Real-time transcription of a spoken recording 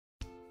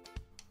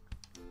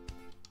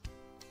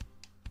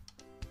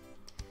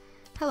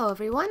Hello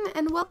everyone,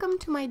 and welcome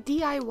to my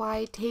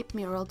DIY tape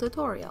mural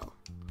tutorial.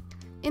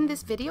 In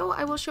this video,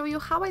 I will show you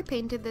how I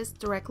painted this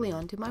directly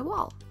onto my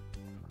wall.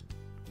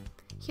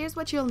 Here's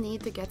what you'll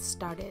need to get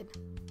started.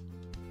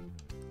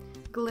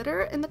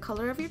 Glitter in the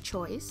color of your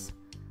choice,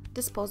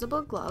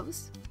 disposable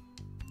gloves,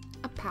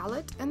 a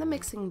palette and a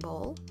mixing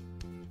bowl,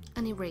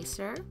 an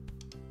eraser,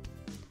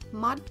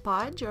 Mod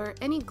Podge or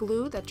any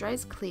glue that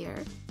dries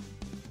clear,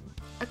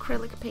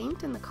 acrylic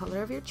paint in the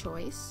color of your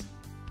choice,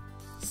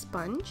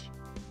 sponge,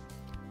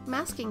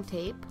 masking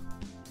tape,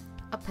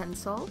 a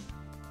pencil,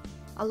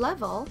 a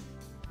level,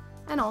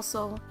 and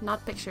also,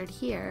 not pictured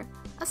here,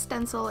 a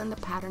stencil in the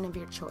pattern of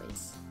your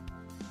choice.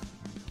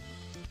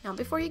 Now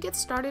before you get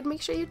started,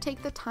 make sure you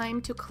take the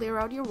time to clear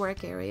out your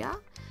work area,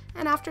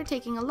 and after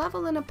taking a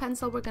level and a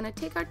pencil, we're going to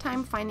take our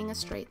time finding a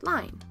straight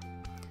line.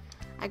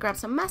 I grabbed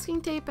some masking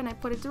tape and I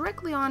put it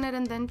directly on it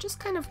and then just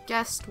kind of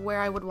guessed where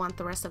I would want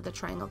the rest of the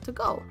triangle to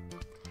go.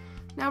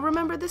 Now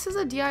remember, this is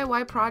a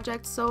DIY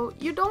project, so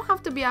you don't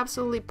have to be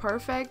absolutely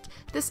perfect.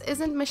 This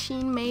isn't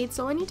machine made,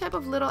 so any type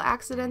of little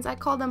accidents, I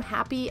call them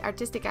happy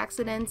artistic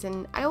accidents,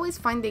 and I always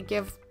find they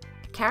give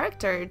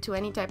character to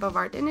any type of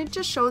art and it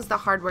just shows the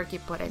hard work you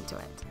put into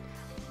it.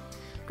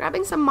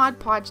 Grabbing some Mod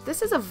Podge,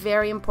 this is a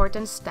very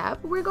important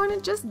step. We're going to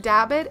just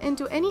dab it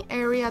into any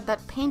area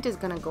that paint is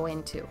going to go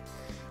into.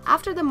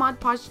 After the Mod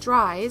Podge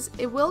dries,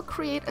 it will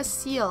create a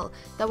seal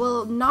that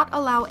will not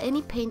allow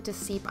any paint to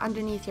seep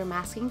underneath your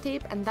masking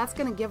tape, and that's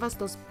going to give us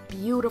those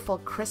beautiful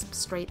crisp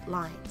straight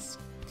lines.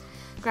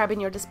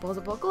 Grabbing your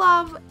disposable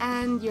glove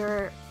and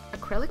your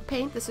acrylic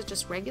paint, this is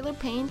just regular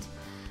paint,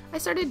 I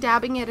started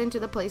dabbing it into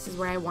the places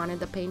where I wanted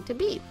the paint to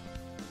be.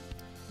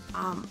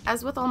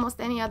 As with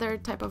almost any other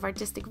type of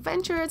artistic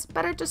venture, it's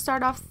better to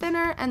start off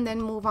thinner and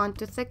then move on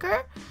to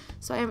thicker.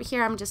 So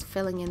I'm just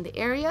filling in the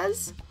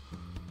areas.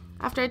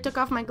 After I took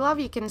off my glove,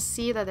 you can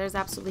see that there's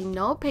absolutely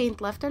no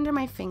paint left under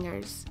my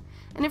fingers.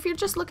 And if you're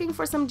just looking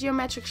for some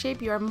geometric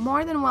shape, you are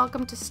more than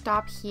welcome to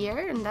stop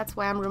here, and that's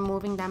why I'm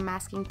removing that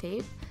masking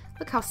tape.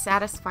 Look how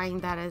satisfying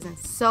that is, and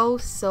so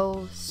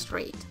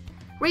straight.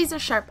 Razor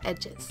sharp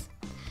edges.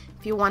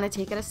 If you want to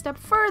take it a step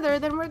further,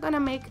 then we're going to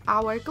make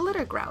our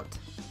glitter grout.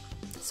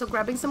 So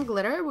grabbing some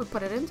glitter, we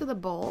put it into the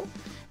bowl,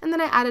 and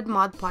then I added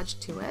Mod Podge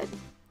to it.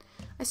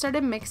 I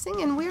started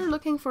mixing, and we're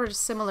looking for a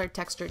similar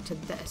texture to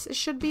this. It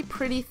should be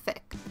pretty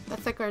thick. The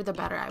thicker the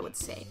better, I would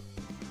say.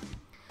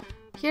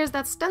 Here's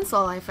that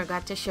stencil. I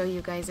forgot to show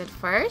you guys at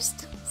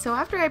first. So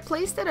after I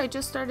placed it, I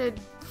just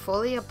started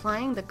fully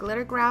applying the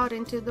glitter grout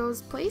into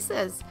those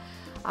places.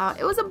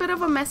 It was a bit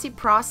of a messy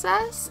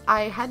process.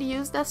 I had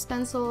used that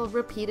stencil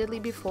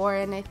repeatedly before,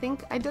 and I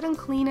think I didn't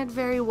clean it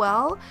very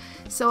well.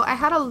 So I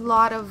had a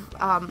lot of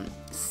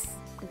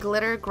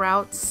glitter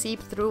grout seep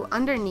through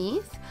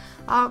underneath.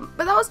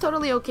 But that was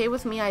totally okay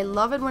with me. I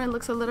love it when it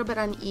looks a little bit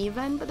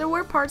uneven, but there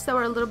were parts that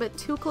were a little bit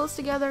too close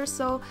together,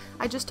 so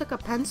I just took a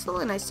pencil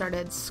and I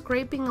started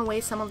scraping away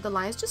some of the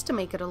lines just to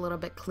make it a little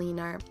bit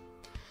cleaner.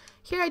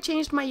 Here I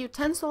changed my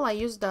utensil. I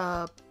used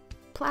a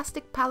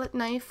plastic palette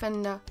knife,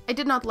 and I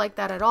did not like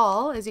that at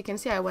all. As you can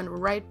see, I went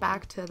right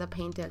back to the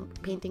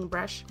painting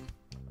brush.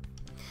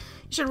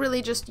 You should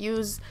really just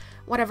use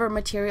whatever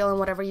material and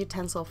whatever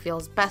utensil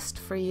feels best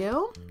for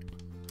you.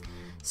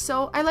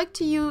 So I like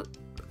to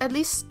at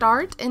least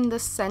start in the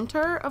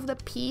center of the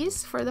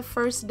piece for the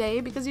first day,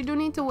 because you do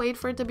need to wait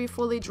for it to be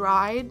fully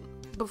dried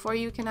before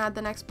you can add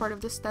the next part of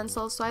the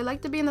stencil. So I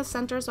like to be in the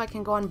center so I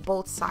can go on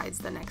both sides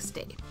the next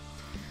day.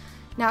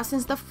 Now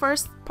since the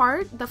first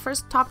part, the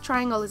first top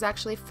triangle is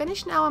actually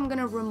finished now, I'm going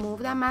to remove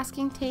that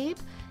masking tape.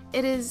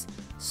 It is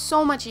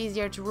so much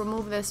easier to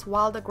remove this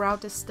while the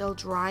grout is still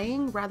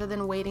drying rather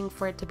than waiting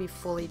for it to be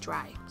fully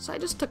dry. So I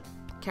just took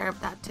care of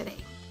that today.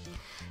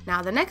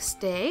 Now the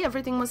next day,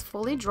 everything was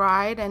fully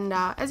dried, and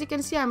as you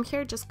can see, I'm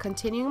here just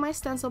continuing my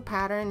stencil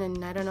pattern,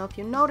 and I don't know if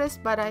you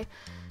noticed, but I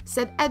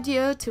said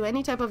adieu to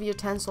any type of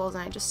utensils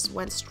and I just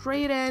went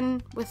straight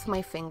in with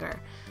my finger.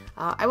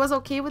 I was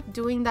okay with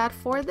doing that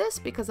for this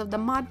because of the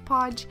Mod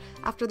Podge.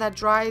 After that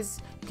dries,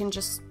 you can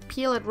just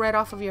peel it right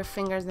off of your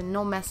fingers and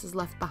no mess is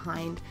left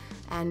behind.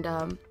 And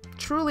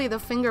truly the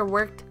finger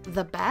worked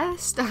the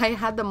best. I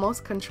had the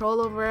most control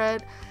over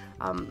it.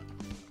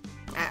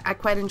 I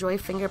quite enjoy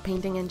finger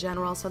painting in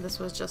general, so this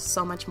was just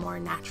so much more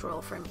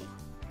natural for me.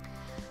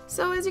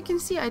 So as you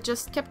can see, I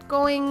just kept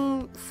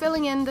going,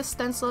 filling in the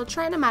stencil,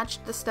 trying to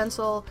match the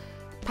stencil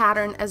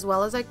pattern as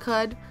well as I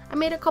could. I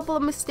made a couple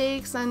of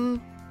mistakes,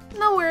 and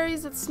no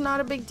worries, it's not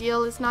a big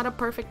deal. It's not a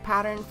perfect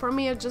pattern. For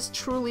me, it just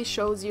truly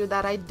shows you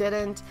that I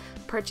didn't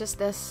purchase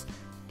this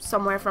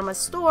somewhere from a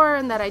store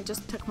and that I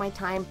just took my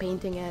time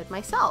painting it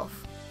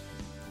myself.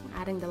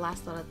 Adding the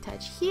last little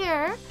touch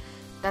here,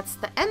 that's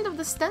the end of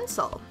the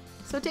stencil.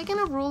 So taking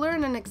a ruler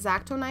and an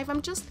X-Acto knife,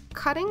 I'm just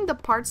cutting the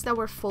parts that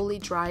were fully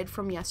dried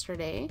from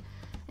yesterday.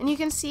 And you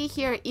can see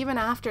here, even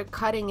after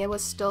cutting, it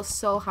was still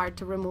so hard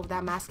to remove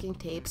that masking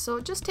tape. So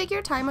just take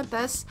your time with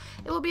this.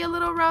 It will be a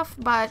little rough,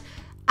 but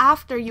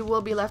after, you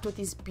will be left with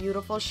these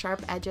beautiful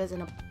sharp edges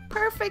and a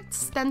perfect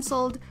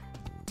stenciled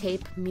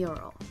tape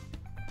mural.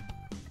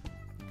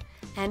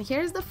 And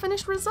here's the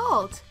finished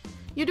result.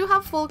 You do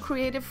have full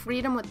creative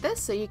freedom with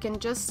this, so you can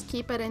just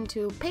keep it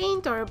into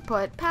paint or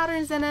put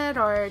patterns in it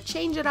or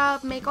change it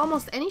up, make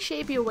almost any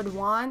shape you would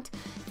want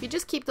if you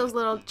just keep those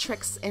little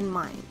tricks in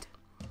mind.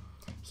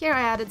 Here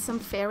I added some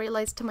fairy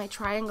lights to my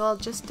triangle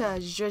just to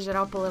zhuzh it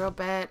up a little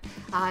bit.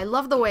 I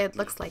love the way it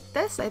looks like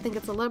this. I think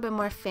it's a little bit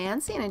more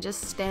fancy and it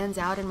just stands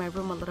out in my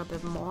room a little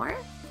bit more.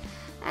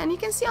 And you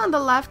can see on the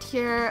left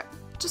here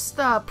just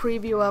a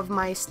preview of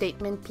my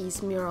statement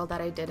piece mural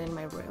that I did in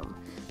my room.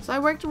 So I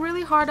worked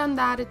really hard on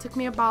that. It took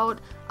me about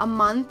a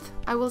month,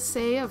 I will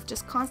say, of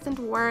just constant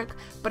work,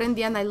 but in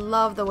the end I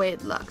love the way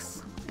it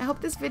looks. I hope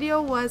this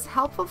video was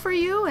helpful for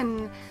you,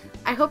 and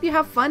I hope you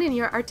have fun in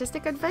your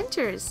artistic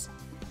adventures.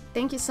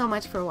 Thank you so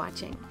much for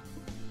watching.